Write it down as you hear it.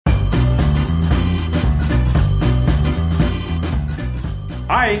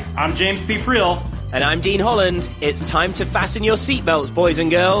Hi, I'm James P. Friel. And I'm Dean Holland. It's time to fasten your seatbelts, boys and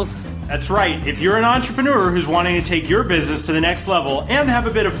girls. That's right. If you're an entrepreneur who's wanting to take your business to the next level and have a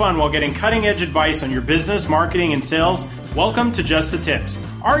bit of fun while getting cutting-edge advice on your business, marketing, and sales, welcome to Just the Tips,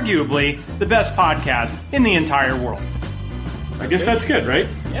 arguably the best podcast in the entire world. I guess that's good, right?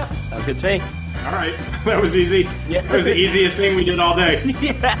 Yeah, sounds good to me. All right. That was easy. Yeah. That was the easiest thing we did all day.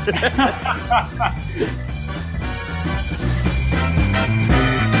 Yeah.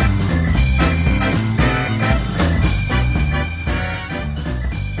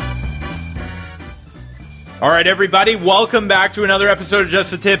 All right, everybody, welcome back to another episode of Just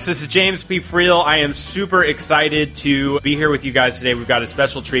the Tips. This is James P. Friel. I am super excited to be here with you guys today. We've got a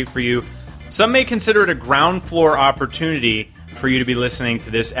special treat for you. Some may consider it a ground floor opportunity for you to be listening to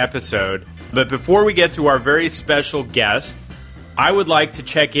this episode. But before we get to our very special guest, I would like to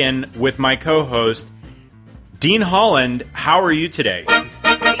check in with my co-host, Dean Holland. How are you today?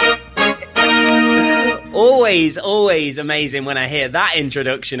 Always amazing when I hear that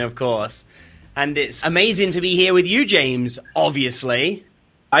introduction, of course. And it's amazing to be here with you, James, obviously.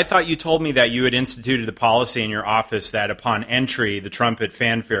 I thought you told me that you had instituted a policy in your office that upon entry, the trumpet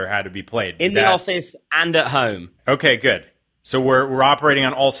fanfare had to be played. In the office and at home. Okay, good. So we're operating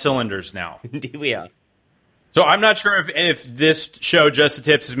on all cylinders now. Indeed we are. So I'm not sure if this show, Just the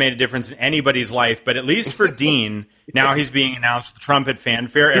Tips, has made a difference in anybody's life, but at least for Dean, now he's being announced the trumpet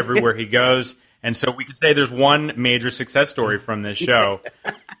fanfare everywhere he goes. And so we could say there's one major success story from this show.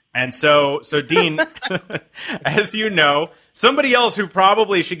 And so Dean, as you know, somebody else who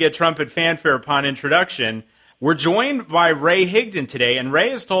probably should get trumpet fanfare upon introduction, we're joined by Ray Higdon today. And Ray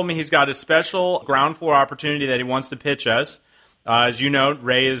has told me he's got a special ground floor opportunity that he wants to pitch us. As you know,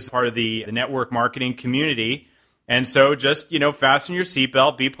 Ray is part of the network marketing community. And so just, fasten your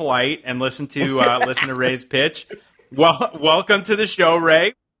seatbelt, be polite, and listen to Ray's pitch. Well, welcome to the show,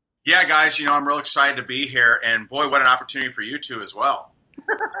 Ray. Yeah, guys, I'm real excited to be here. And boy, what an opportunity for you two as well.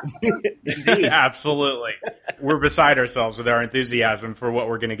 Indeed. Absolutely. We're beside ourselves with our enthusiasm for what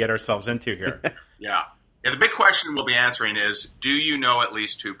we're going to get ourselves into here. Yeah. The big question we'll be answering is, do you know at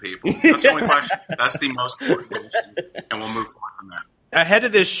least two people? That's the only question. That's the most important question, and we'll move forward from there. Ahead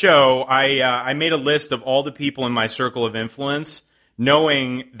of this show, I made a list of all the people in my circle of influence,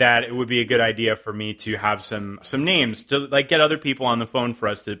 knowing that it would be a good idea for me to have some names to get other people on the phone for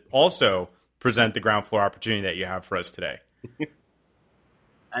us to also present the ground floor opportunity that you have for us today.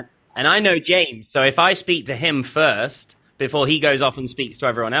 And I know James, so if I speak to him first before he goes off and speaks to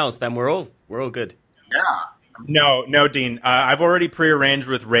everyone else, then we're all good. Yeah. No, Dean. I've already prearranged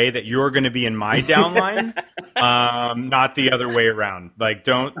with Ray that you're going to be in my downline, not the other way around.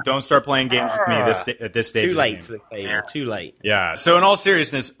 Don't start playing games with me at this stage. Too late to the table. Too late. Yeah. So in all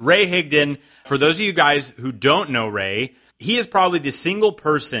seriousness, Ray Higdon, for those of you guys who don't know Ray, he is probably the single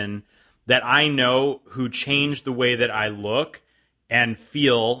person that I know who changed the way that I look and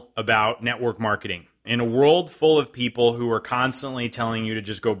feel about network marketing. In a world full of people who are constantly telling you to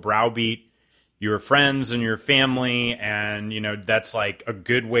just go browbeat your friends and your family, and that's like a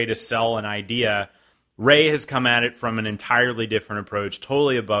good way to sell an idea, Ray has come at it from an entirely different approach,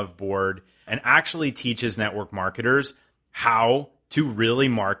 totally above board, and actually teaches network marketers how to really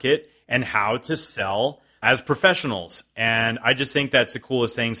market and how to sell as professionals. And I just think that's the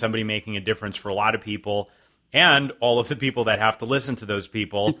coolest thing, somebody making a difference for a lot of people, and all of the people that have to listen to those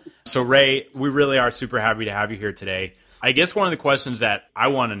people. So, Ray, we really are super happy to have you here today. I guess one of the questions that I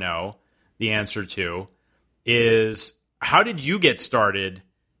want to know the answer to is, how did you get started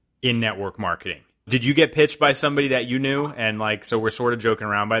in network marketing? Did you get pitched by somebody that you knew? And so we're sort of joking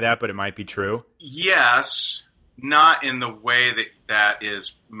around by that, but it might be true. Yes, not in the way that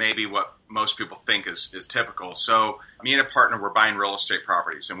is maybe what most people think is typical. So me and a partner were buying real estate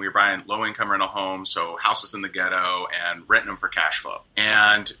properties, and we were buying low-income rental homes, so houses in the ghetto, and renting them for cash flow.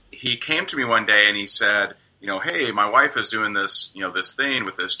 And he came to me one day and he said, hey, my wife is doing this, this thing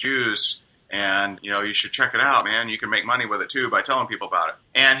with this juice, and, you should check it out, man. You can make money with it too by telling people about it.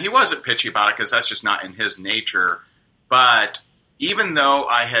 And he wasn't pitchy about it because that's just not in his nature. But even though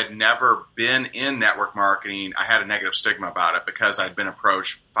I had never been in network marketing, I had a negative stigma about it because I'd been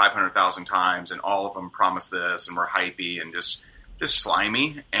approached 500,000 times, and all of them promised this and were hypey and just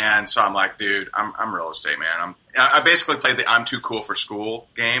slimy. And so I'm like, dude, I'm real estate, man. I basically played the I'm too cool for school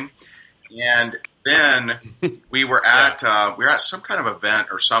game. And then we were at some kind of event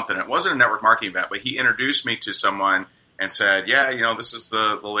or something. It wasn't a network marketing event, but he introduced me to someone and said, yeah, this is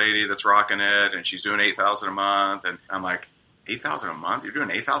the lady that's rocking it, and she's doing $8,000 a month. And I'm like, $8,000 a month? You're doing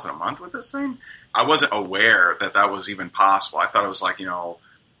 $8,000 a month with this thing? I wasn't aware that was even possible. I thought it was like,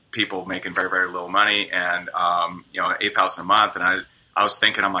 people making very, very little money and, $8,000 a month. And I was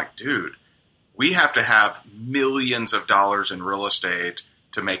thinking, I'm like, dude, we have to have millions of dollars in real estate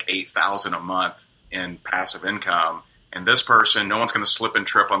to make $8,000 a month in passive income. And this person, no one's going to slip and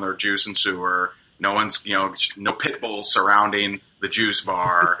trip on their juice and sewer. No one's, no pit bulls surrounding the juice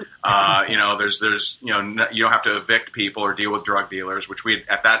bar. There's, you don't have to evict people or deal with drug dealers, which we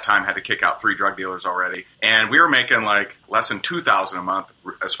at that time had to kick out 3 drug dealers already. And we were making like less than $2,000 a month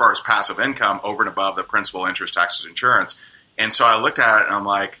as far as passive income over and above the principal, interest, taxes, insurance. And so I looked at it and I'm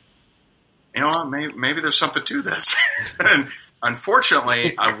like, you know what, maybe there's something to this. And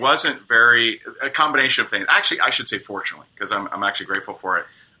unfortunately, I wasn't a combination of things. Actually, I should say fortunately, because I'm actually grateful for it.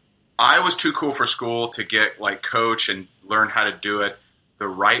 I was too cool for school to get like coach and learn how to do it the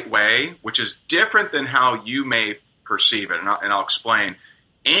right way, which is different than how you may perceive it. And I'll explain.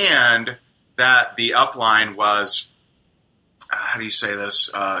 And that the upline was, how do you say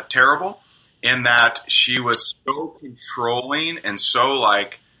this, terrible, in that she was so controlling and so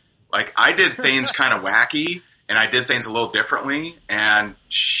like I did things kind of wacky and I did things a little differently. And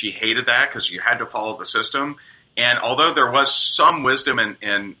she hated that because you had to follow the system. And although there was some wisdom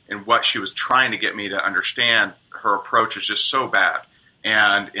in what she was trying to get me to understand, her approach was just so bad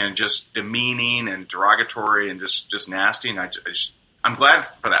and just demeaning and derogatory and just nasty. And I'm glad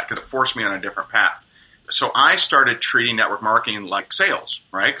for that because it forced me on a different path. So I started treating network marketing like sales,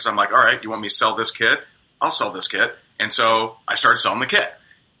 right? Because I'm like, all right, you want me to sell this kit? I'll sell this kit. And so I started selling the kit.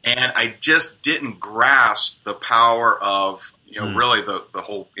 And I just didn't grasp the power of, really the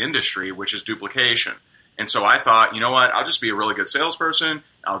whole industry, which is duplication. And so I thought, you know what, I'll just be a really good salesperson.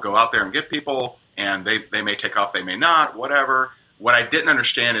 I'll go out there and get people, and they may take off, they may not, whatever. What I didn't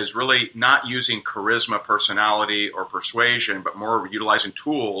understand is really not using charisma, personality, or persuasion, but more utilizing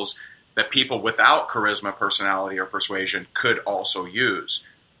tools that people without charisma, personality, or persuasion could also use.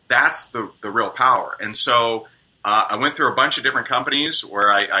 That's the real power. And so I went through a bunch of different companies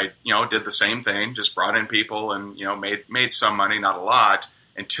where I did the same thing, just brought in people and, made some money, not a lot,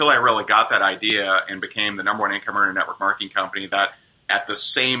 until I really got that idea and became the number one income earner network marketing company. That at the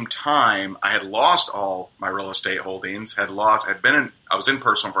same time, I had lost all my real estate holdings, I was in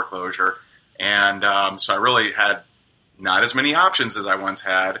personal foreclosure. And so I really had not as many options as I once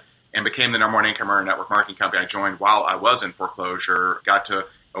had and became the number one income earner network marketing company. I joined while I was in foreclosure, got to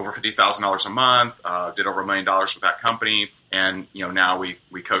over $50,000 a month, did over $1 million with that company. And, now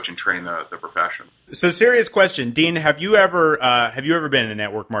we coach and train the profession. So serious question, Dean, have you ever been in a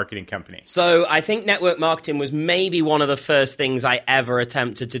network marketing company? So I think network marketing was maybe one of the first things I ever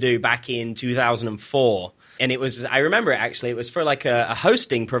attempted to do back in 2004. And I remember it actually, it was for like a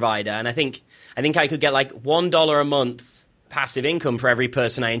hosting provider. And I think I could get like $1 a month passive income for every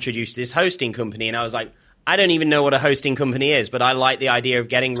person I introduced to this hosting company. And I was like, I don't even know what a hosting company is, but I like the idea of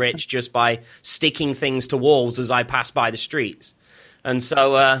getting rich just by sticking things to walls as I pass by the streets. And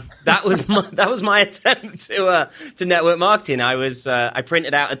so that was my attempt to network marketing. I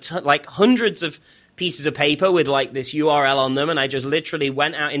printed out hundreds of pieces of paper with like this URL on them, and I just literally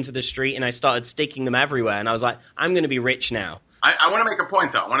went out into the street and I started sticking them everywhere. And I was like, I'm going to be rich now. I want to make a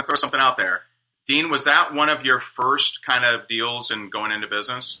point, though. I want to throw something out there. Dean, was that one of your first kind of deals in going into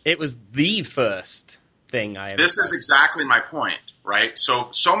business? It was the first thing I ever This is exactly my point, right? So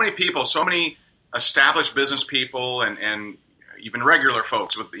many people, so many established business people and even regular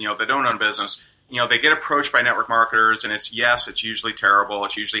folks with that don't own business, they get approached by network marketers, and it's usually terrible.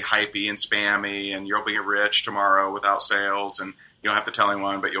 It's usually hypey and spammy, and you'll be rich tomorrow without sales, and you don't have to tell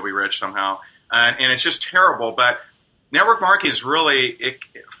anyone, but you'll be rich somehow. And it's just terrible. But network marketing is really,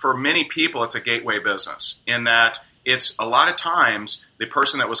 for many people, it's a gateway business in that it's a lot of times the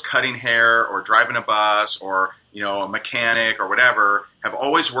person that was cutting hair or driving a bus or, a mechanic or whatever have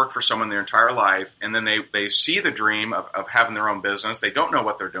always worked for someone their entire life. And then they see the dream of having their own business. They don't know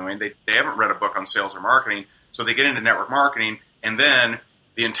what they're doing. They haven't read a book on sales or marketing. So they get into network marketing, and then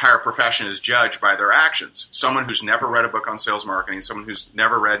the entire profession is judged by their actions. Someone who's never read a book on sales marketing, someone who's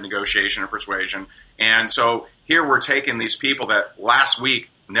never read negotiation or persuasion. And so here we're taking these people that last week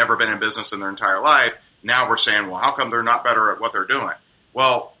never been in business in their entire life. Now we're saying, well, how come they're not better at what they're doing?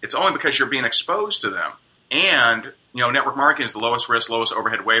 Well, it's only because you're being exposed to them. And, network marketing is the lowest risk, lowest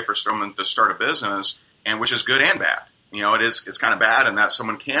overhead way for someone to start a business, and which is good and bad. It's kind of bad in that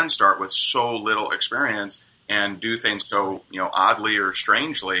someone can start with so little experience and do things so, oddly or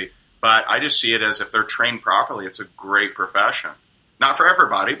strangely. But I just see it as if they're trained properly, it's a great profession. Not for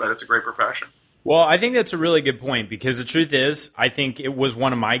everybody, but it's a great profession. Well, I think that's a really good point, because the truth is, I think it was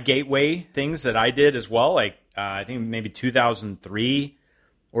one of my gateway things that I did as well. Like, I think maybe 2003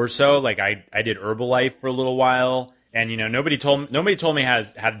 or so, like I did Herbalife for a little while. And, nobody told me how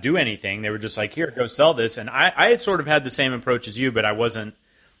to do anything. They were just like, here, go sell this. And I had sort of had the same approach as you, but I wasn't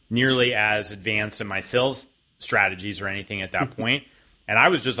nearly as advanced in my sales strategies or anything at that point. And I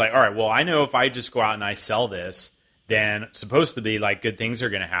was just like, all right, well, I know if I just go out and I sell this, then it's supposed to be like good things are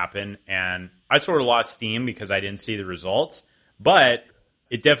going to happen. And I sort of lost steam because I didn't see the results, but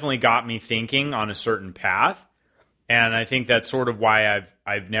it definitely got me thinking on a certain path. And I think that's sort of why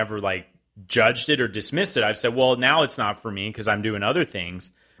I've never like judged it or dismissed it. I've said, well, now it's not for me because I'm doing other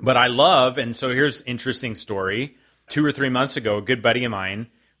things. But I love, and so here's an interesting story. 2 or 3 months ago, a good buddy of mine,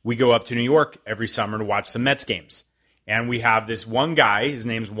 we go up to New York every summer to watch some Mets games. And we have this one guy, his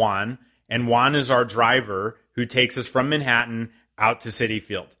name's Juan, and Juan is our driver who takes us from Manhattan out to Citi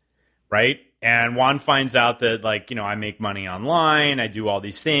Field, right? And Juan finds out that, like, I make money online, I do all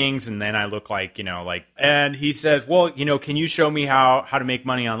these things, and then I look like, and he says, well, can you show me how to make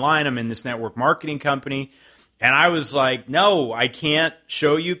money online? I'm in this network marketing company. And I was like, no, I can't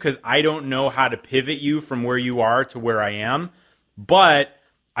show you because I don't know how to pivot you from where you are to where I am. But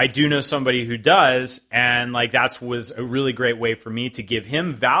I do know somebody who does. And like, was a really great way for me to give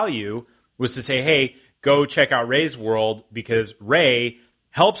him value, was to say, hey, go check out Ray's World, because Ray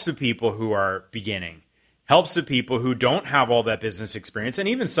helps the people who are beginning, helps the people who don't have all that business experience, and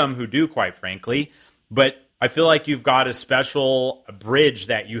even some who do, quite frankly. But I feel like you've got a special bridge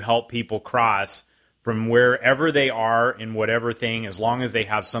that you help people cross from wherever they are in whatever thing, as long as they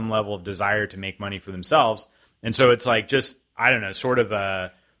have some level of desire to make money for themselves. And so it's like just, I don't know, sort of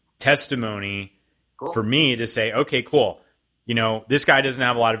a testimony for me to say, okay, cool. This guy doesn't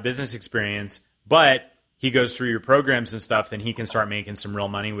have a lot of business experience, but he goes through your programs and stuff, then he can start making some real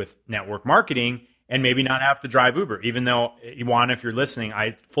money with network marketing and maybe not have to drive Uber. Even though, Juan, if you're listening,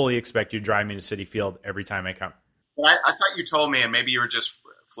 I fully expect you to drive me to Citi Field every time I come. Well, I thought you told me, and maybe you were just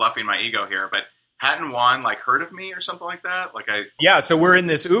fluffing my ego here, but hadn't Juan heard of me or something like that? Yeah, so we're in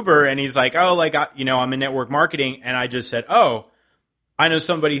this Uber and he's like, oh, I'm in network marketing. And I just said, oh, I know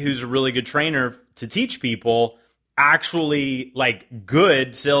somebody who's a really good trainer to teach people actually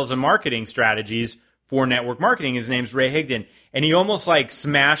good sales and marketing strategies for network marketing. His name's Ray Higdon. And he almost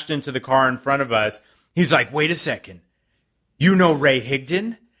smashed into the car in front of us. He's like, wait a second, you know Ray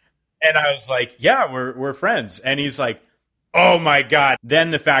Higdon? And I was like, yeah, we're friends. And he's like, oh my God.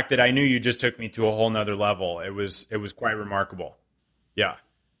 Then the fact that I knew you just took me to a whole nother level. It was quite remarkable. Yeah.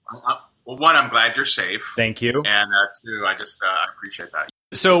 Well, one, I'm glad you're safe. Thank you. And two, I just appreciate that.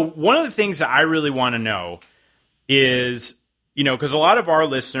 So one of the things that I really want to know is, because a lot of our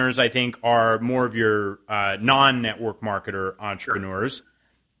listeners, I think, are more of your non-network marketer entrepreneurs. Sure.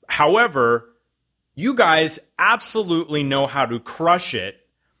 However, you guys absolutely know how to crush it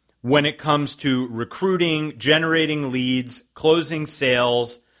when it comes to recruiting, generating leads, closing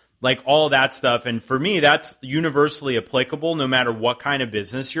sales, all that stuff. And for me, that's universally applicable no matter what kind of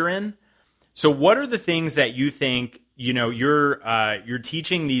business you're in. So what are the things that you think, you're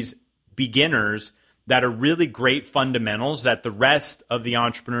teaching these beginners that are really great fundamentals that the rest of the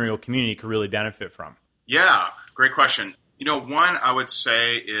entrepreneurial community could really benefit from? Yeah, great question. One I would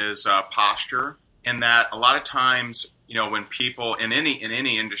say is posture, in that a lot of times, when people in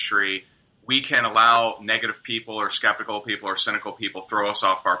any industry, we can allow negative people or skeptical people or cynical people throw us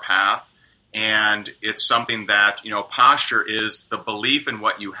off our path. And it's something that, posture is the belief in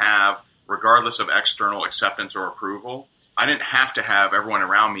what you have, regardless of external acceptance or approval. I didn't have to have everyone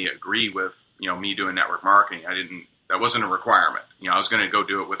around me agree with, me doing network marketing. That wasn't a requirement. I was going to go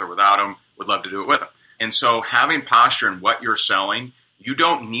do it with or without them, would love to do it with them. And so having posture in what you're selling, you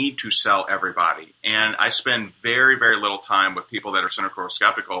don't need to sell everybody. And I spend very, very little time with people that are cynical or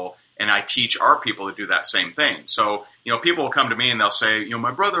skeptical, and I teach our people to do that same thing. So, people will come to me and they'll say,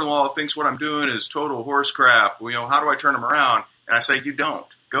 my brother-in-law thinks what I'm doing is total horse crap. How do I turn him around? And I say, you don't.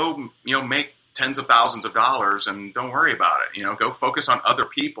 Go, make tens of thousands of dollars and don't worry about it. Go focus on other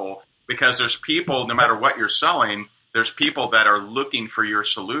people, because there's people, no matter what you're selling, there's people that are looking for your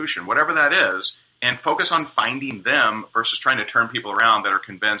solution, whatever that is, and focus on finding them versus trying to turn people around that are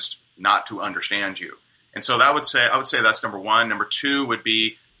convinced not to understand you. And so I would say that's number one. Number two would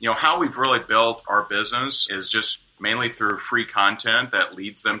be, how we've really built our business is just mainly through free content that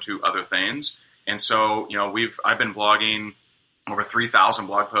leads them to other things. And so, I've been blogging over 3,000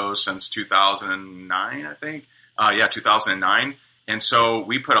 blog posts since 2009, I think. 2009. And so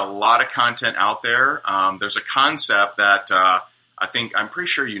we put a lot of content out there. There's a concept that I'm pretty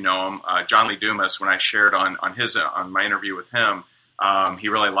sure you know him, John Lee Dumas. When I shared on my interview with him, he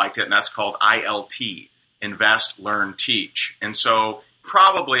really liked it, and that's called ILT, Invest, Learn, Teach. And so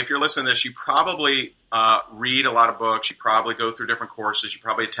probably, if you're listening to this, you probably read a lot of books, you probably go through different courses, you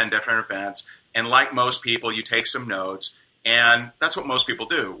probably attend different events, And like most people, you take some notes, and that's what most people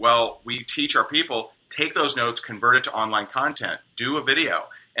do. Well, we teach our people, take those notes, convert it to online content, do a video.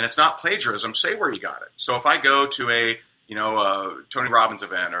 And it's not plagiarism, say where you got it. So if I go to a Tony Robbins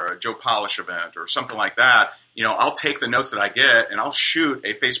event or a Joe Polish event or something like that, I'll take the notes that I get and I'll shoot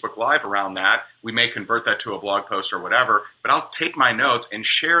a Facebook Live around that. We may convert that to a blog post or whatever, but I'll take my notes and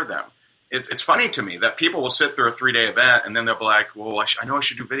share them. It's funny to me that people will sit through a 3-day event and then they'll be like, well, I know I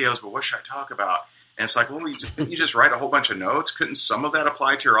should do videos, but what should I talk about? And it's like, well, you just write a whole bunch of notes. Couldn't some of that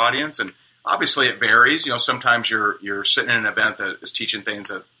apply to your audience? And obviously it varies. Sometimes you're sitting in an event that is teaching things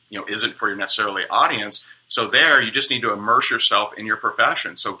that, isn't for your necessarily audience. So there, you just need to immerse yourself in your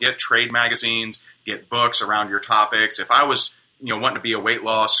profession. So get trade magazines, get books around your topics. If I was, wanting to be a weight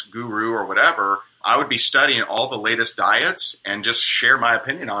loss guru or whatever, I would be studying all the latest diets and just share my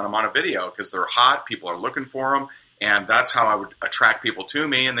opinion on them on a video because they're hot. People are looking for them. And that's how I would attract people to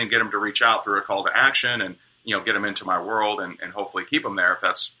me and then get them to reach out through a call to action and, get them into my world and hopefully keep them there if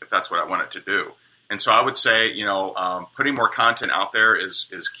that's what I want it to do. And so I would say, putting more content out there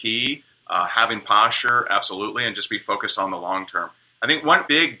is key. Having posture, absolutely, and just be focused on the long term. I think one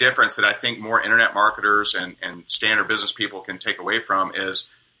big difference that I think more internet marketers and standard business people can take away from is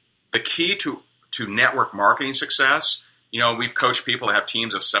the key to network marketing success. We've coached people that have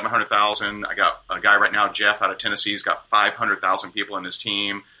teams of 700,000. I got a guy right now, Jeff, out of Tennessee. He's got 500,000 people in his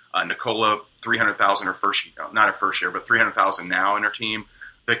team. Nicola, 300,000 not her first year, but 300,000 now in her team.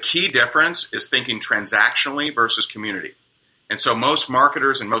 The key difference is thinking transactionally versus community. And so most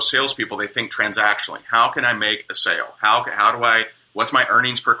marketers and most salespeople, they think transactionally. How can I make a sale? What's my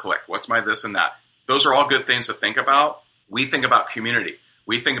earnings per click? What's my this and that? Those are all good things to think about. We think about community.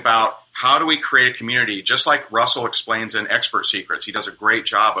 We think about how do we create a community, just like Russell explains in Expert Secrets. He does a great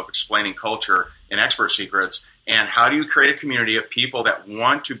job of explaining culture in Expert Secrets. And how do you create a community of people that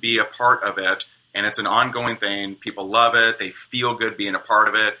want to be a part of it? And it's an ongoing thing. People love it. They feel good being a part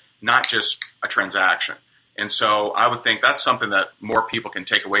of it, not just a transaction. And so I would think that's something that more people can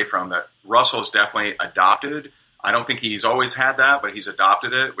take away from, that Russell has definitely adopted. I don't think he's always had that, but he's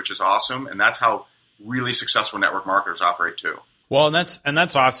adopted it, which is awesome. And that's how really successful network marketers operate too. Well, and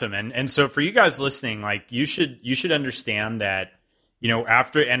that's awesome. And so for you guys listening, like you should understand that,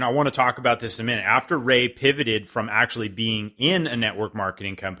 after, and I want to talk about this in a minute, after Ray pivoted from actually being in a network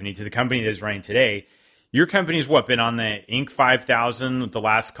marketing company to the company that is running today, your company's been on the Inc. 5000 the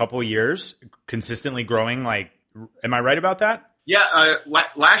last couple of years, consistently growing. Like, am I right about that? Yeah.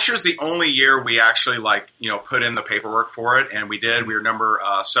 Last year's the only year we actually put in the paperwork for it. And we did. We were number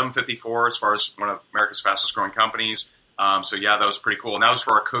 754 as far as one of America's fastest growing companies. So yeah, that was pretty cool. And that was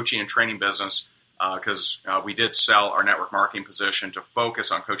for our coaching and training business because we did sell our network marketing position to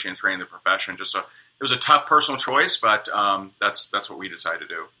focus on coaching and training the profession. It was a tough personal choice, but that's what we decided to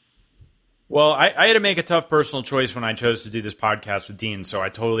do. Well, I had to make a tough personal choice when I chose to do this podcast with Dean, so I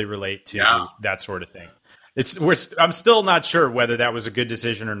totally relate to that sort of thing. I'm still not sure whether that was a good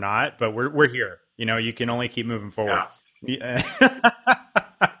decision or not, but we're here. You can only keep moving forward. Yeah.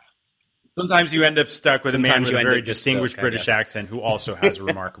 Sometimes you end up stuck with a man with a very distinguished British accent who also has a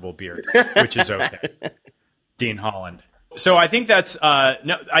remarkable beard, which is okay. Dean Holland. So I think that's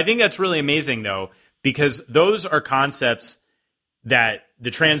really amazing though, because those are concepts that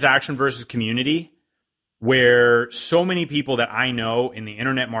the transaction versus community, where so many people that I know in the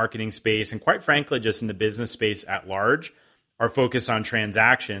internet marketing space, and quite frankly, just in the business space at large, are focused on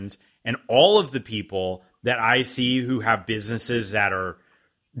transactions. And all of the people that I see who have businesses that are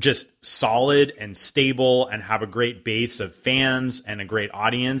just solid and stable and have a great base of fans and a great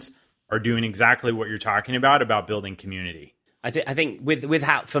audience are doing exactly what you're talking about building community. I think with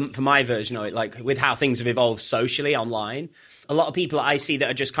how for my version of it, like with how things have evolved socially online, a lot of people I see that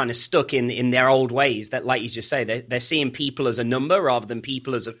are just kind of stuck in their old ways. That, like you just say, they're seeing people as a number rather than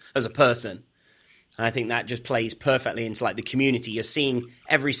people as a person. And I think that just plays perfectly into like the community. You're seeing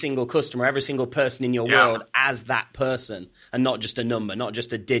every single customer, every single person in your world as that person, and not just a number, not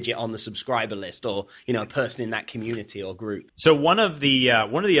just a digit on the subscriber list, or a person in that community or group. So one of the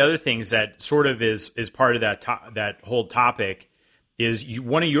other things that sort of is part of that whole topic is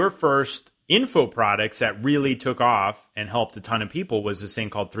one of your first info products that really took off and helped a ton of people was this thing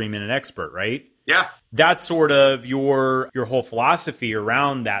called 3 Minute Expert, right? Yeah, that's sort of your whole philosophy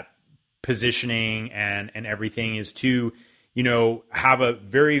around that positioning and everything is to, have a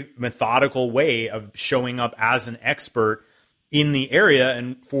very methodical way of showing up as an expert in the area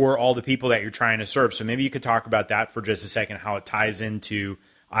and for all the people that you're trying to serve. So maybe you could talk about that for just a second, how it ties into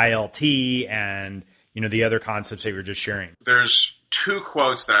ILT and, the other concepts that you were just sharing. There's two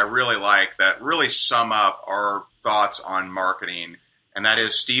quotes that I really like that really sum up our thoughts on marketing. and that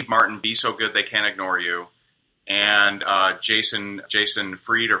is Steve Martin, Be So Good They Can't Ignore You, and Jason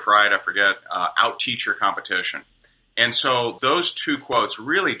Fried, I forget, Out Teach Your Competition. And so those two quotes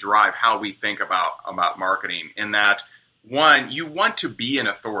really drive how we think about marketing, in that, one, you want to be an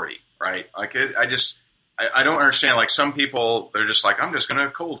authority, right? Like, I don't understand, like, some people, they're just like, I'm just going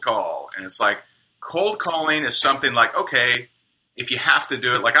to cold call. And it's like, cold calling is something like, okay, if you have to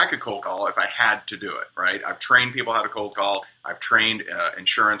do it, like I could cold call if I had to do it, right? I've trained people how to cold call. I've trained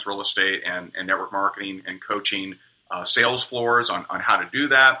insurance, real estate, and network marketing and coaching sales floors on how to do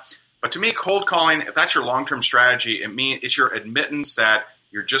that. But to me, cold calling, if that's your long-term strategy, it's your admittance that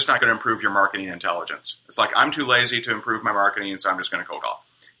you're just not going to improve your marketing intelligence. It's like, I'm too lazy to improve my marketing, so I'm just going to cold call.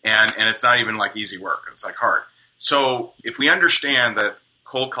 And it's not even like easy work. It's like hard. So if we understand that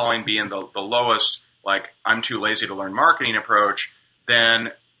cold calling being the lowest, like, I'm too lazy to learn marketing approach,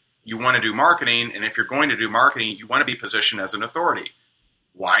 then you want to do marketing. And if you're going to do marketing, you want to be positioned as an authority.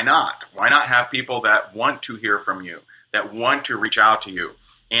 Why not? Why not have people that want to hear from you, that want to reach out to you?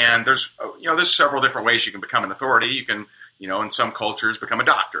 And there's several different ways you can become an authority. You can, in some cultures, become a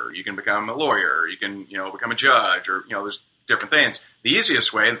doctor. You can become a lawyer. You can, become a judge, or, there's different things. The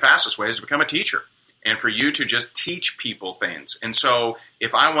easiest way and fastest way is to become a teacher, and for you to just teach people things. And so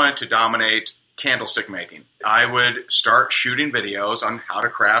if I wanted to dominate candlestick making, I would start shooting videos on how to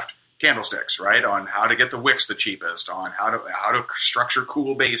craft candlesticks, right? On how to get the wicks the cheapest, on how to structure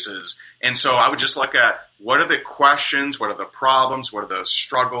cool bases. And so I would just look at, what are the questions, what are the problems, what are the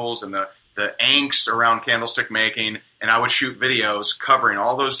struggles and the angst around candlestick making, and I would shoot videos covering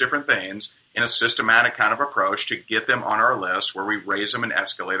all those different things in a systematic kind of approach to get them on our list, where we raise them and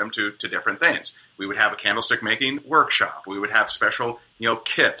escalate them to different things. We would have a candlestick making workshop. We would have special,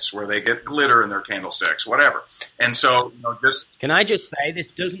 kits where they get glitter in their candlesticks, whatever. And so, Can I just say, this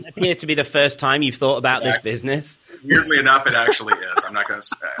doesn't appear to be the first time you've thought about this business? Weirdly enough, it actually is. I'm not going to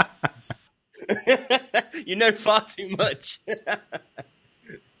say. You know far too much.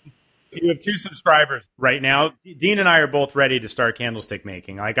 You have 2 subscribers right now. Dean and I are both ready to start candlestick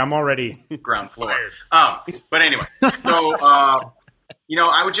making. Like, I'm already ground floor. But anyway, so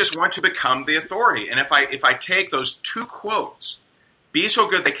I would just want to become the authority. And if I take those 2 quotes, be so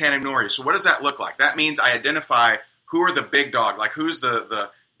good they can't ignore you. So what does that look like? That means I identify who are the big dog, like who's the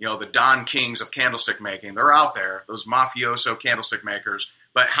Don Kings of candlestick making. They're out there, those mafioso candlestick makers.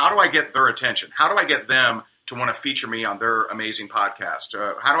 But how do I get their attention? How do I get them to want to feature me on their amazing podcast?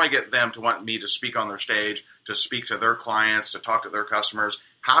 How do I get them to want me to speak on their stage, to speak to their clients, to talk to their customers?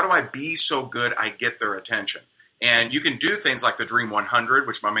 How do I be so good I get their attention? And you can do things like the Dream 100,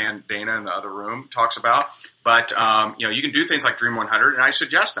 which my man Dana in the other room talks about. But you can do things like Dream 100, and I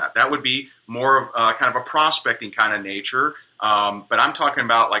suggest that. That would be more of kind of a prospecting kind of nature. But I'm talking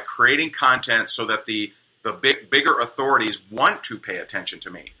about like creating content so that the bigger authorities want to pay attention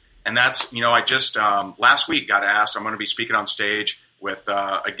to me. And that's, I just last week got asked, I'm going to be speaking on stage with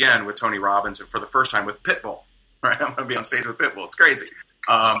Tony Robbins, and for the first time with Pitbull, right? I'm going to be on stage with Pitbull. It's crazy.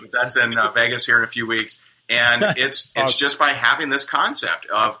 That's in Vegas here in a few weeks. And it's just by having this concept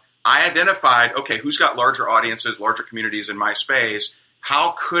of, I identified, okay, who's got larger audiences, larger communities in my space?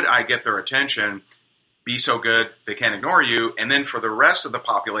 How could I get their attention? Be so good they can't ignore you. And then for the rest of the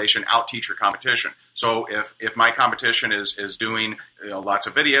population, out teach your competition. So if my competition is doing lots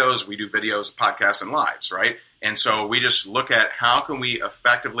of videos, we do videos, podcasts, and lives, right? And so we just look at how can we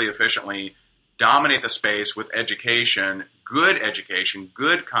effectively, efficiently dominate the space with education,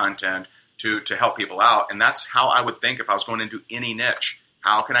 good content to help people out. And that's how I would think if I was going into any niche.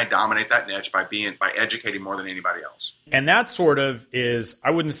 How can I dominate that niche by educating more than anybody else? And that sort of is,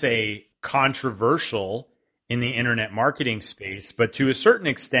 I wouldn't say controversial in the internet marketing space, but to a certain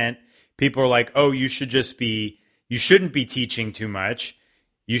extent, people are like, oh, you shouldn't be teaching too much.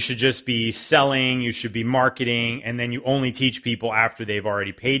 You should just be selling, you should be marketing, and then you only teach people after they've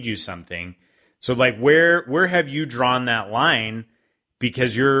already paid you something. So like where have you drawn that line?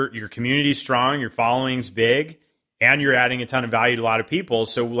 Because your community's strong, your following's big, and you're adding a ton of value to a lot of people.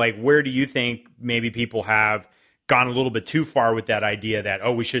 So like, where do you think maybe people have gone a little bit too far with that idea that,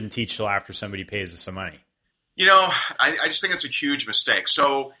 oh, we shouldn't teach till after somebody pays us some money? I just think it's a huge mistake.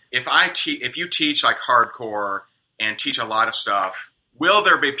 So if you teach like hardcore and teach a lot of stuff, will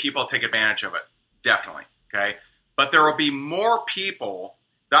there be people take advantage of it? Definitely. Okay. But there will be more people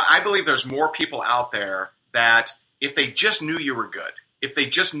I believe there's more people out there that if they just knew you were good, if they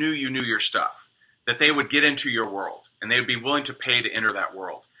just knew you knew your stuff, that they would get into your world and they would be willing to pay to enter that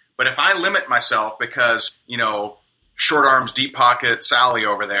world. But if I limit myself because, short arms, deep pocket Sally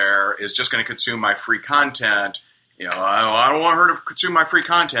over there is just going to consume my free content, I don't want her to consume my free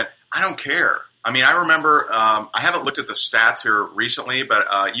content. I don't care. I mean, I remember, I haven't looked at the stats here recently,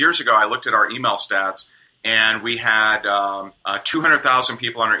 but years ago I looked at our email stats, and we had 200,000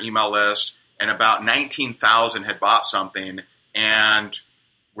 people on our email list, and about 19,000 had bought something, and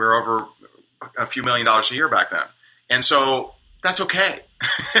we're over a few $1 million a year back then. And so that's okay.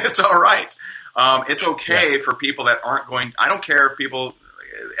 It's all right. It's okay for people that aren't going, I don't care if people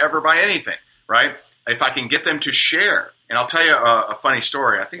ever buy anything, right? If I can get them to share. And I'll tell you a funny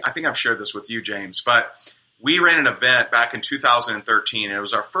story. I think I've shared this with you, James, but we ran an event back in 2013, and it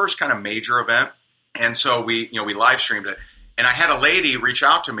was our first kind of major event. And so we live streamed it, and I had a lady reach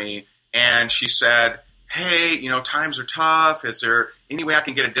out to me, and she said, "Hey, times are tough. Is there any way I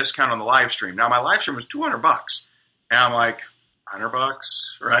can get a discount on the live stream?" Now my live stream was $200, and I'm like,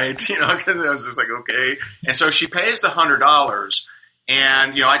 $100, right? Because I was just like, okay. And so she pays the $100,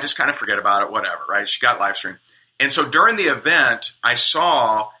 and I just kind of forget about it, whatever, right? She got live stream, and so during the event, I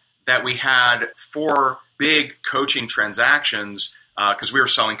saw that we had 4 big coaching transactions because we were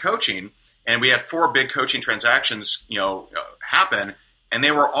selling coaching. And we had 4 big coaching transactions, happen, and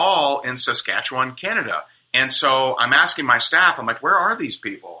they were all in Saskatchewan, Canada. And so I'm asking my staff, I'm like, where are these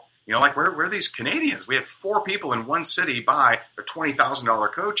people? Where are these Canadians? We had 4 people in one city buy a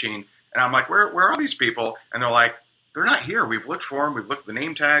 $20,000 coaching. And I'm like, where are these people? And they're like, they're not here. We've looked for them. We've looked at the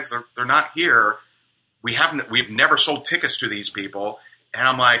name tags. They're not here. We've never sold tickets to these people. And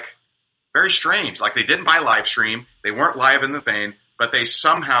I'm like, very strange. Like, they didn't buy live stream. They weren't live in the thing, but they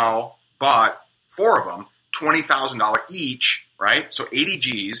somehow bought 4 of them, $20,000 each, right? So 80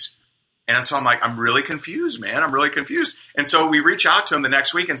 G's. And so I'm like, I'm really confused, man. I'm really confused. And so we reach out to him the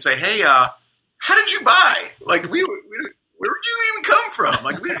next week and say, hey, how did you buy? Like, where did you even come from?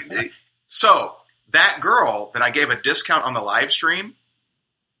 Like, so that girl that I gave a discount on the live stream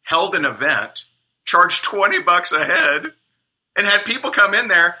held an event, charged $20 a head, and had people come in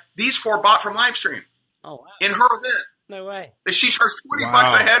there. These 4 bought from live stream. Oh, wow. In her event. No way. That she charged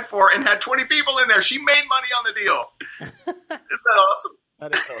 $20 a head for and had 20 people in there. She made money on the deal. Isn't that awesome?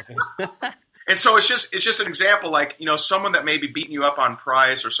 That is awesome. And so it's just an example, like, someone that may be beating you up on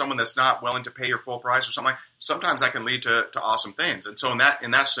price, or someone that's not willing to pay your full price or something. Sometimes that can lead to awesome things. And so in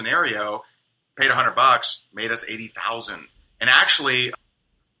that scenario, paid $100, made us 80,000. And actually,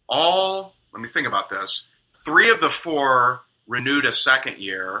 let me think about this. 3 of the 4 renewed a second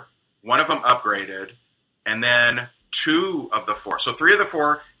year. 1 of them upgraded, and then 2 of the 4. So 3 of the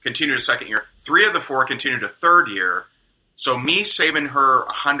 4 continued a second year. 3 of the 4 continued a third year. So me saving her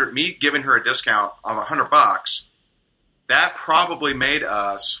me giving her a discount of $100, that probably made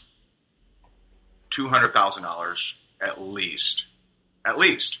us $200,000 at least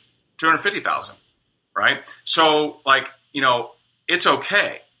 $250,000, right? So it's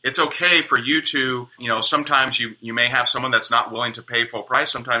okay. It's okay for you to, sometimes you may have someone that's not willing to pay full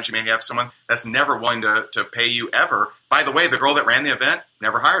price. Sometimes you may have someone that's never willing to pay you ever. By the way, the girl that ran the event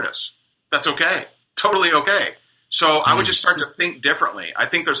never hired us. That's okay. Totally okay. So I would just start to think differently. I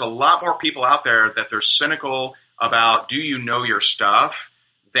think there's a lot more people out there that they're cynical about, do you know your stuff,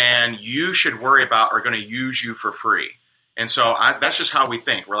 than you should worry about are going to use you for free. And so that's just how we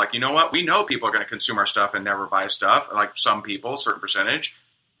think. We're like, you know what? We know people are going to consume our stuff and never buy stuff, like some people, a certain percentage.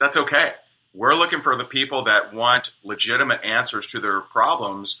 That's okay. We're looking for the people that want legitimate answers to their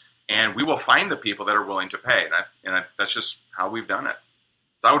problems, and we will find the people that are willing to pay. And that's just how we've done it.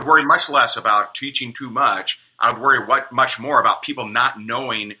 So I would worry much less about teaching too much. I would worry much more about people not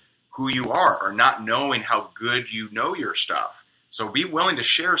knowing who you are, or not knowing how good you know your stuff. So be willing to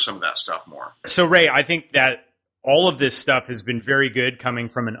share some of that stuff more. So Ray, I think that all of this stuff has been very good coming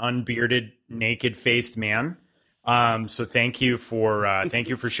from an unbearded, naked-faced man. So thank you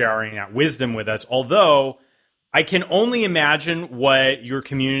for sharing that wisdom with us. Although I can only imagine what your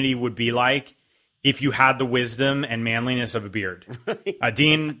community would be like if you had the wisdom and manliness of a beard.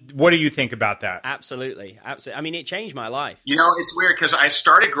 Dean, what do you think about that? Absolutely. I mean, it changed my life. It's weird because I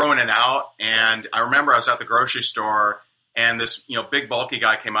started growing it out, and I remember I was at the grocery store, and this big bulky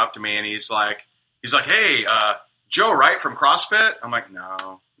guy came up to me, and he's like, hey, Joe, right, from CrossFit? I'm like,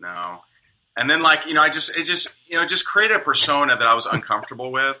 no. And then it just created a persona that I was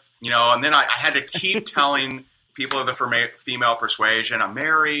uncomfortable with, and then I had to keep telling people of the female persuasion, I'm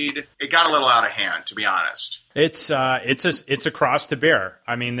married. It got a little out of hand, to be honest. It's a cross to bear.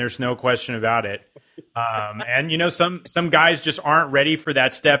 I mean, there's no question about it. And some guys just aren't ready for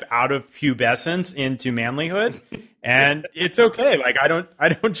that step out of pubescence into manlyhood, and it's okay. Like, I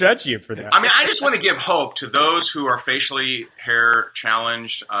don't judge you for that. I mean, I just want to give hope to those who are facial hair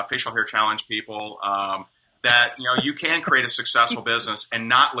challenged people, that you can create a successful business and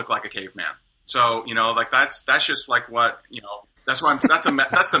not look like a caveman. So, that's just like what, That's why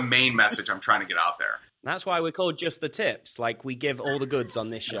that's the main message I'm trying to get out there. That's why we're called Just the Tips. Like, we give all the goods on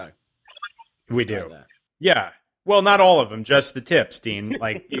this show. We do. Right, yeah. Well, not all of them, just the tips, Dean.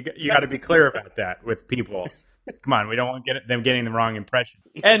 Like, you got to be clear about that with people. Come on, we don't want them getting the wrong impression.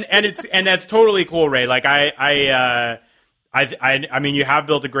 And that's totally cool, Ray. Like, I mean, you have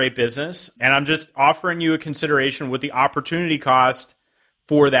built a great business, and I'm just offering you a consideration what the opportunity cost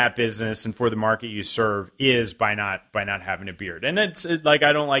for that business and for the market you serve is by not having a beard. And it's like,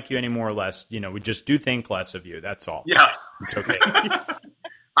 I don't like you any more or less. You know, we just do think less of you. That's all. Yeah, it's okay.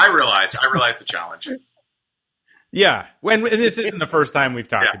 I realize the challenge. Yeah, when this isn't the first time we've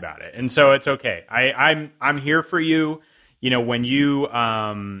talked about it, and so it's okay. I'm here for you. You know, when you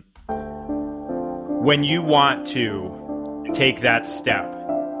want to take that step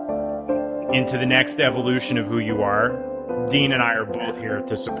into the next evolution of who you are, Dean and I are both here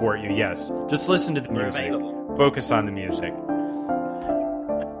to support you. Yes, just listen to the music. Focus on the music.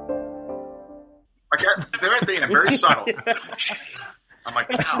 They're very subtle. I'm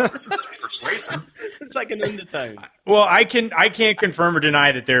like, wow, this is persuasive. It's like an undertone. Well, I can't confirm or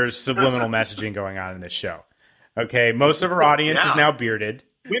deny that there's subliminal messaging going on in this show. Okay, most of our audience is now bearded.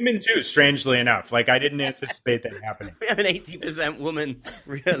 Women too, strangely enough. Like, I didn't anticipate that happening. We have an 80% woman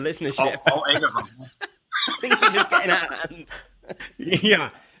listenership. All 8 of them. Things are just getting out of hand.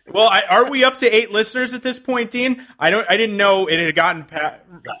 Yeah. Well, are we up to 8 listeners at this point, Dean? I didn't know it had gotten past.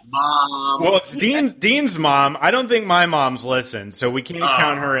 Mom. Well, it's Dean's mom. I don't think my mom's listened, so we can't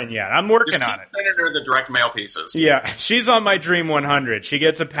count her in yet. I'm working on it. Sending her the direct mail pieces. Yeah, she's on my Dream 100. She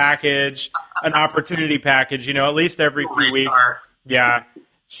gets a package, an opportunity package. You know, at least every few weeks. Yeah.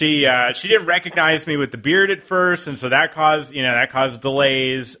 She didn't recognize me with the beard at first, and so that caused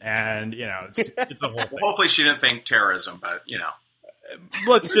delays, and it's a whole thing. Hopefully, she didn't think terrorism, but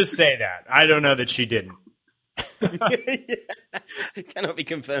let's just say that I don't know that she didn't. Cannot be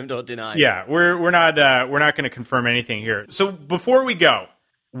confirmed or denied. Yeah, we're not going to confirm anything here. So before we go,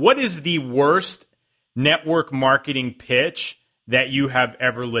 what is the worst network marketing pitch that you have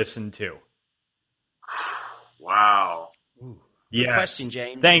ever listened to? Wow. Yes. Good question,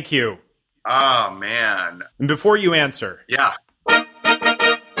 James. Thank you. Oh, man. And before you answer. Yeah.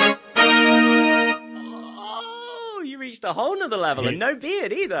 Oh, you reached a whole nother level, and no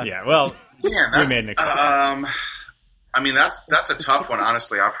beard either. Yeah, well, man, that's a tough one,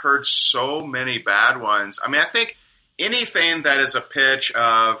 honestly. I've heard so many bad ones. I mean, I think anything that is a pitch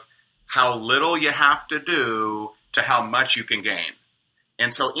of how little you have to do to how much you can gain.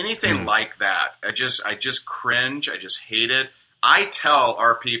 And so anything like that, I just cringe. I just hate it. I tell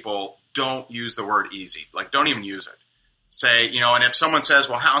our people, don't use the word easy. Like, don't even use it. Say, and if someone says,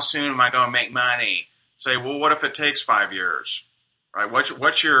 well, how soon am I going to make money? Say, well, what if it takes 5 years? Right?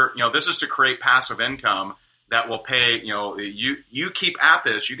 What's your, this is to create passive income that will pay, you keep at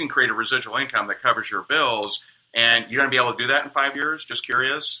this, you can create a residual income that covers your bills, and you're going to be able to do that in 5 years? Just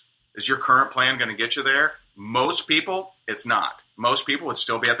curious. Is your current plan going to get you there? Most people, it's not. Most people would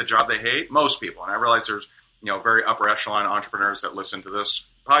still be at the job they hate. Most people. And I realize there's, very upper echelon entrepreneurs that listen to this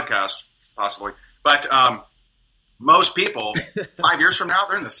podcast, possibly. But most people, 5 years from now,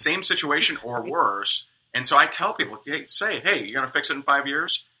 they're in the same situation or worse. And so I tell people, hey, you're going to fix it in 5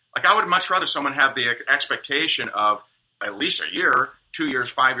 years? Like, I would much rather someone have the expectation of at least a year, 2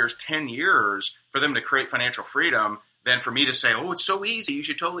 years, 5 years, 10 years for them to create financial freedom than for me to say, oh, it's so easy, you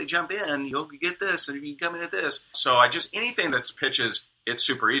should totally jump in, you'll get this, and you can come in at this. So anything that's pitches, it's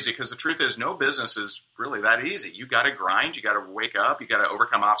super easy, because the truth is no business is really that easy. You got to grind, you got to wake up, you got to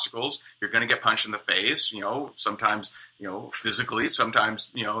overcome obstacles. You're going to get punched in the face, sometimes, physically,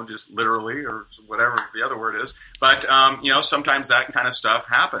 sometimes, just literally, or whatever the other word is. But, sometimes that kind of stuff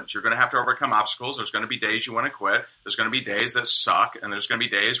happens. You're going to have to overcome obstacles. There's going to be days you want to quit. There's going to be days that suck, and there's going to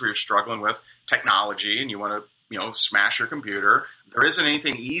be days where you're struggling with technology and you want to smash your computer. There isn't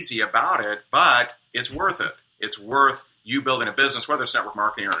anything easy about it, but it's worth it. It's worth you building a business, whether it's network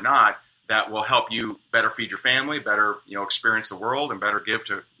marketing or not, that will help you better feed your family, better, experience the world, and better give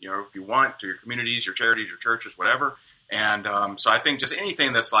to, if you want, to your communities, your charities, your churches, whatever. And so I think just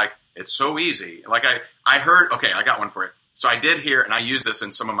anything that's like, it's so easy. Like I heard, okay, I got one for you. So I did hear, and I use this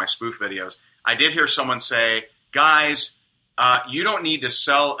in some of my spoof videos, I did hear someone say, guys, you don't need to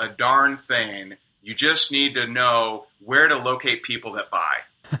sell a darn thing. You just need to know where to locate people that buy,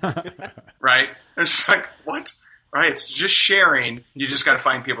 right? It's just like, what? Right? It's just sharing. You just got to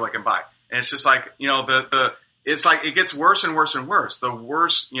find people that can buy. And it's just like, it's like it gets worse and worse and worse. The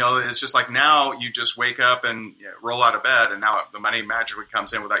worse, it's just like now you just wake up and roll out of bed, and now the money magically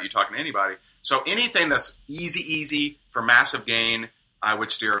comes in without you talking to anybody. So anything that's easy for massive gain, I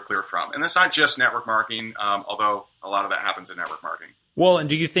would steer clear from. And that's not just network marketing, although a lot of that happens in network marketing. Well, and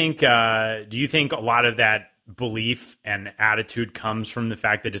do you think a lot of that belief and attitude comes from the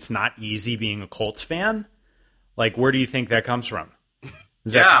fact that it's not easy being a Colts fan? Like, where do you think that comes from?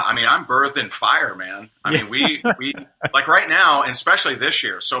 I mean, I'm birthed in fire, man. I mean, we like right now, and especially this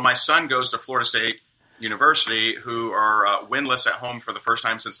year. So my son goes to Florida State University, who are winless at home for the first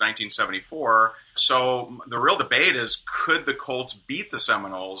time since 1974. So the real debate is, could the Colts beat the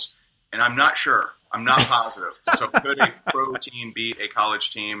Seminoles? And I'm not sure. I'm not positive. So could a pro team beat a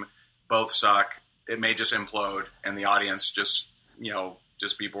college team? Both suck. It may just implode, and the audience just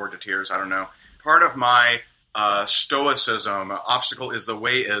be bored to tears. I don't know. Part of my stoicism, obstacle is the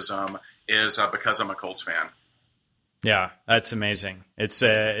way-ism, is because I'm a Colts fan. Yeah, that's amazing. It's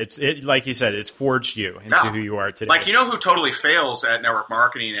like you said, it's forged you into who you are today. Like, who totally fails at network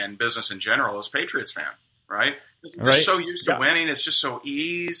marketing and business in general is Patriots fan, right? They're so used to winning. It's just so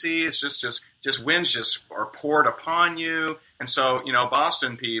easy. It's just wins just are poured upon you. And so,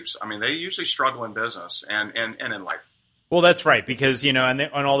 Boston peeps, I mean, they usually struggle in business and in life. Well, that's right, because, and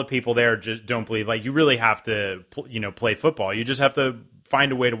all the people there just don't believe, like, you really have to, play football. You just have to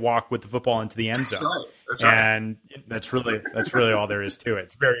find a way to walk with the football into the end zone. That's right. And that's really all there is to it.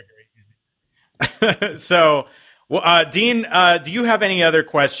 It's very, very easy. So, Dean, do you have any other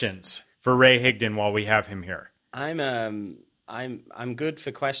questions for Ray Higdon while we have him here? I'm good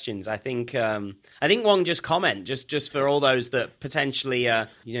for questions. I think one just comment just for all those that potentially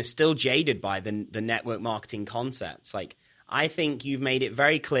still jaded by the network marketing concepts. Like, I think you've made it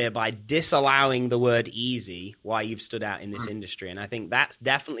very clear by disallowing the word easy why you've stood out in this industry, and I think that's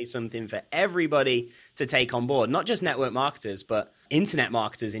definitely something for everybody to take on board. Not just network marketers, but internet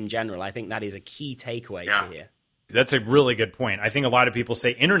marketers in general. I think that is a key takeaway to here. That's a really good point. I think a lot of people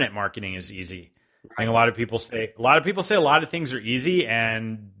say internet marketing is easy. I think a lot of people say a lot of things are easy,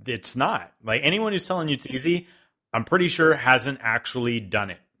 and it's not. Like, anyone who's telling you it's easy, I'm pretty sure hasn't actually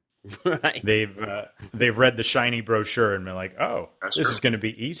done it. Right. They've read the shiny brochure and been like, oh, this is going to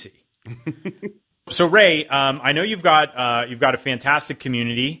be easy. So Ray, I know you've got a fantastic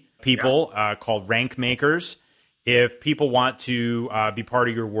community, people called Rank Makers. If people want to be part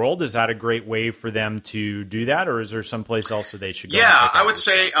of your world, is that a great way for them to do that, or is there someplace else that they should go? Yeah, I would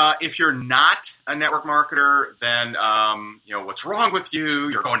say if you're not a network marketer, then what's wrong with you?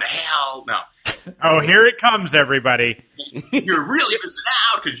 You're going to hell. No. Oh, here it comes, everybody. You're really missing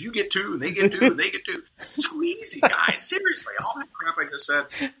out because you get two, and they get two, and they get two. It's so easy, guys. Seriously, all that crap I just said.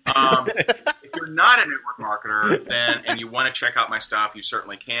 If you're not a network marketer, and you want to check out my stuff, you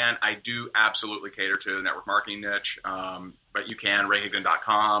certainly can. I do absolutely cater to the network marketing niche, but you can,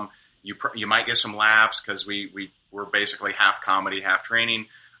 rayhigdon.com. You might get some laughs because we're basically half comedy, half training.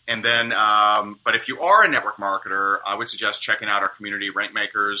 And then, but if you are a network marketer, I would suggest checking out our community, Rank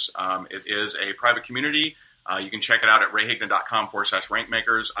Makers. It is a private community. You can check it out at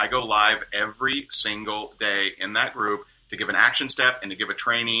rayhigdon.com/rankmakers. I go live every single day in that group to give an action step and to give a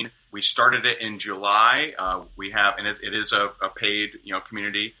training. We started it in July. It is a paid,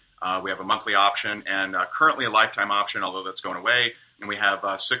 community. We have a monthly option and currently a lifetime option, although that's going away. And we have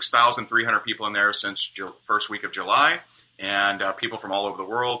 6,300 people in there since first week of July. And people from all over the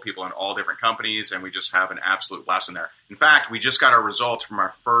world, people in all different companies, and we just have an absolute blast in there. In fact, we just got our results from our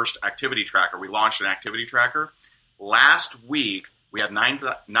first activity tracker. We launched an activity tracker. Last week, we had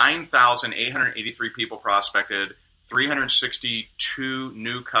 9,883 people prospected, 362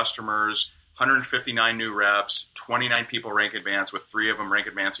 new customers, 159 new reps, 29 people rank advance, with 3 of them rank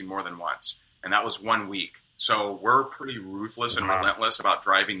advancing more than once. And that was 1 week. So we're pretty ruthless and relentless about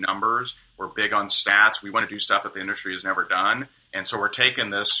driving numbers. We're big on stats. We want to do stuff that the industry has never done. And so we're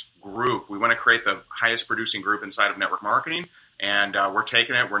taking this group. We want to create the highest producing group inside of network marketing. And we're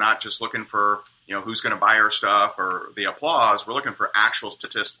taking it. We're not just looking for, who's going to buy our stuff or the applause. We're looking for actual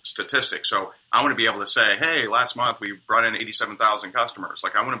statistics. So I want to be able to say, hey, last month we brought in 87,000 customers.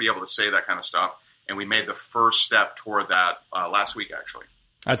 Like, I want to be able to say that kind of stuff. And we made the first step toward that last week, actually.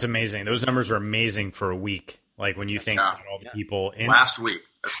 That's amazing. Those numbers are amazing for a week. Like, when you think about all the people in last week.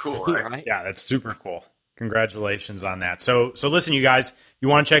 That's cool, right? Yeah, that's super cool. Congratulations on that. So listen, you guys, you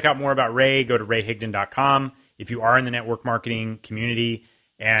want to check out more about Ray, go to rayhigdon.com. If you are in the network marketing community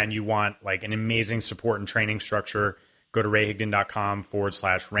and you want like an amazing support and training structure, go to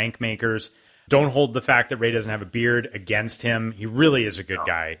rayhigdon.com/rankmakers. Don't hold the fact that Ray doesn't have a beard against him. He really is a good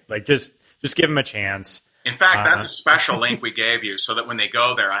guy. Like, just give him a chance. In fact, that's a special link we gave you so that when they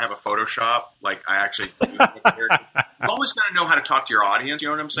go there, I have a Photoshop. Like, I actually you always got to know how to talk to your audience. You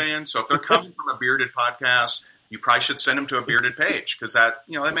know what I'm saying? So if they're coming from a bearded podcast, you probably should send them to a bearded page because that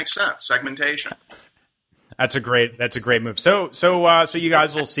makes sense. Segmentation. That's a great move. So you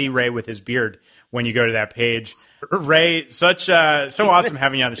guys will see Ray with his beard when you go to that page. Ray, so awesome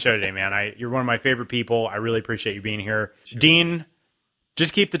having you on the show today, man. You're one of my favorite people. I really appreciate you being here. Dean,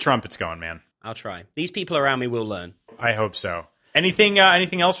 just keep the trumpets going, man. I'll try. These people around me will learn. I hope so. Anything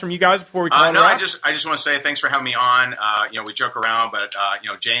else from you guys before we call it? No, I just want to say thanks for having me on. We joke around, but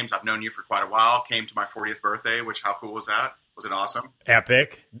James, I've known you for quite a while. Came to my 40th birthday, which how cool was that? Was it awesome?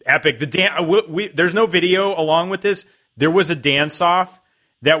 Epic. There's no video along with this. There was a dance off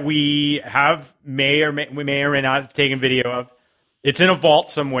that we may or may not have taken video of. It's in a vault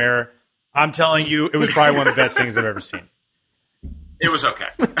somewhere. I'm telling you, it was probably one of the best things I've ever seen. It was okay.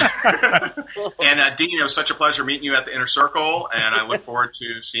 And Dean, it was such a pleasure meeting you at the Inner Circle, and I look forward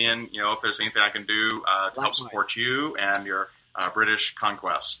to seeing if there's anything I can do to help support you and your British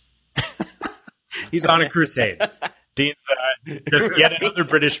conquest. He's on a crusade. Dean's just yet another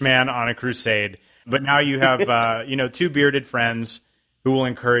British man on a crusade. But now you have two bearded friends who will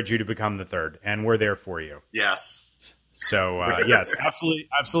encourage you to become the third, and we're there for you. Yes. So yes,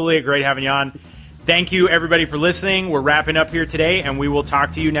 absolutely great having you on. Thank you, everybody, for listening. We're wrapping up here today, and we will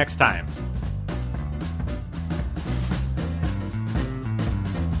talk to you next time.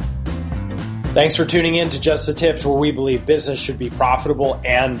 Thanks for tuning in to Just the Tips, where we believe business should be profitable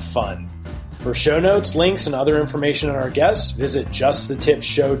and fun. For show notes, links, and other information on our guests, visit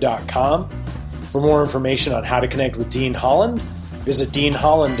justthetipsshow.com. For more information on how to connect with Dean Holland, visit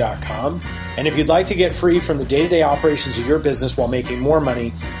deanholland.com. And if you'd like to get free from the day-to-day operations of your business while making more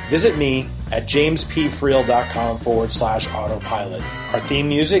money, visit me at jamespfriel.com/autopilot. Our theme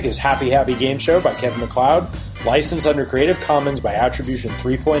music is Happy Happy Game Show by Kevin MacLeod, licensed under Creative Commons by Attribution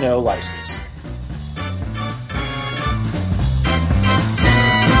 3.0 license.